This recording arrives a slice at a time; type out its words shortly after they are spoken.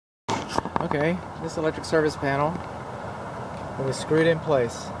Okay, this electric service panel, it was screwed in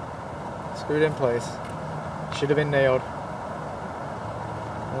place. Screwed in place. Should have been nailed.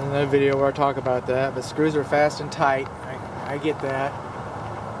 There's another video where I talk about that, but screws are fast and tight. I get that.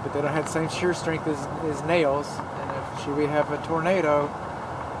 But they don't have the same shear strength as nails. And if should we have a tornado,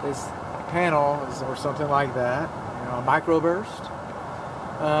 this panel is, or something like that, you know, a microburst.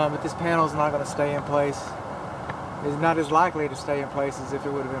 But this panel is not going to stay in place. It's not as likely to stay in place as if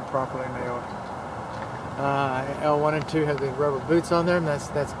it would have been properly nailed. L1 and 2 have the rubber boots on them. That's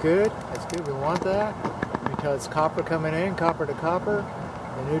good. That's good. We want that because copper coming in, copper to copper.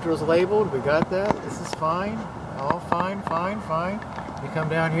 The neutral's labeled. We got that. This is fine. All fine, fine, fine. You come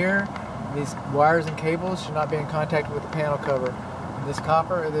down here. These wires and cables should not be in contact with the panel cover. This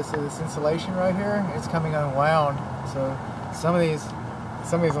copper, this insulation right here, it's coming unwound. So some of these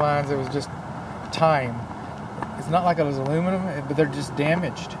lines, it was just time. It's not like it was aluminum, but they're just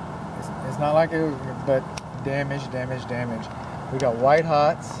damaged. It's not like it was, but damage. We got white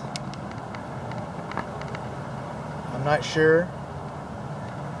hots. I'm not sure,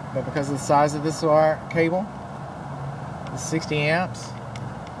 but because of the size of this wire cable, it's 60 amps.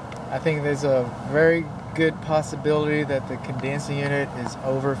 I think there's a very good possibility that the condensing unit is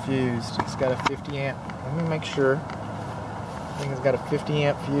overfused. It's got a 50 amp. Let me make sure. I think it's got a 50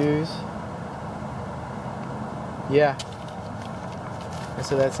 amp fuse. Yeah. And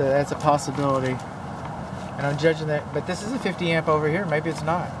so that's a possibility. And I'm judging that, but this is a 50 amp over here. Maybe it's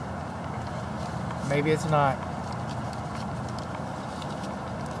not. Maybe it's not.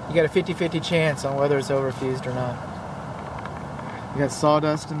 You got a 50-50 chance on whether it's overfused or not. You got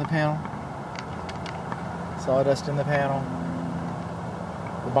sawdust in the panel. Sawdust in the panel.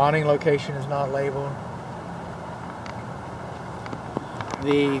 The bonding location is not labeled.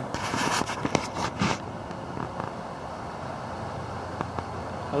 The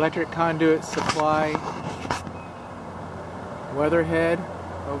electric conduit supply weatherhead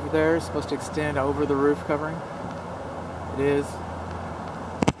over there is supposed to extend over the roof covering. It is.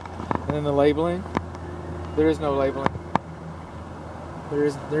 And then the labeling. There is no labeling.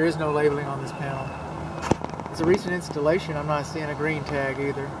 There is no labeling on this panel. It's a recent installation. I'm not seeing a green tag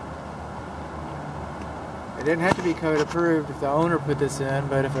either. It didn't have to be code approved if the owner put this in,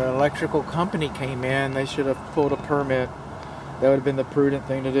 but if an electrical company came in, they should have pulled a permit. That would have been the prudent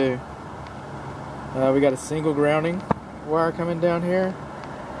thing to do. We got a single grounding wire coming down here.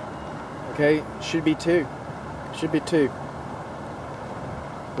 Okay, should be two. Should be two.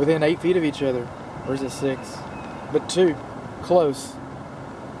 Within 8 feet of each other. Or is it 6? But 2. Close.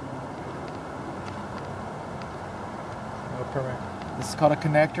 No permit. This is called a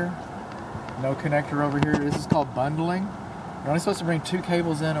connector. No connector over here. This is called bundling. You're only supposed to bring 2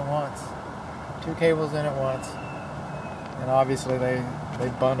 cables in at once. 2 cables in at once. And obviously they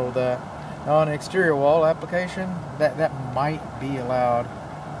bundled that. Now on an exterior wall application, that might be allowed.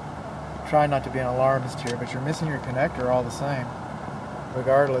 Try not to be an alarmist here, but you're missing your connector all the same,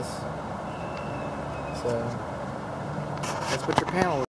 regardless. So that's what your panel is.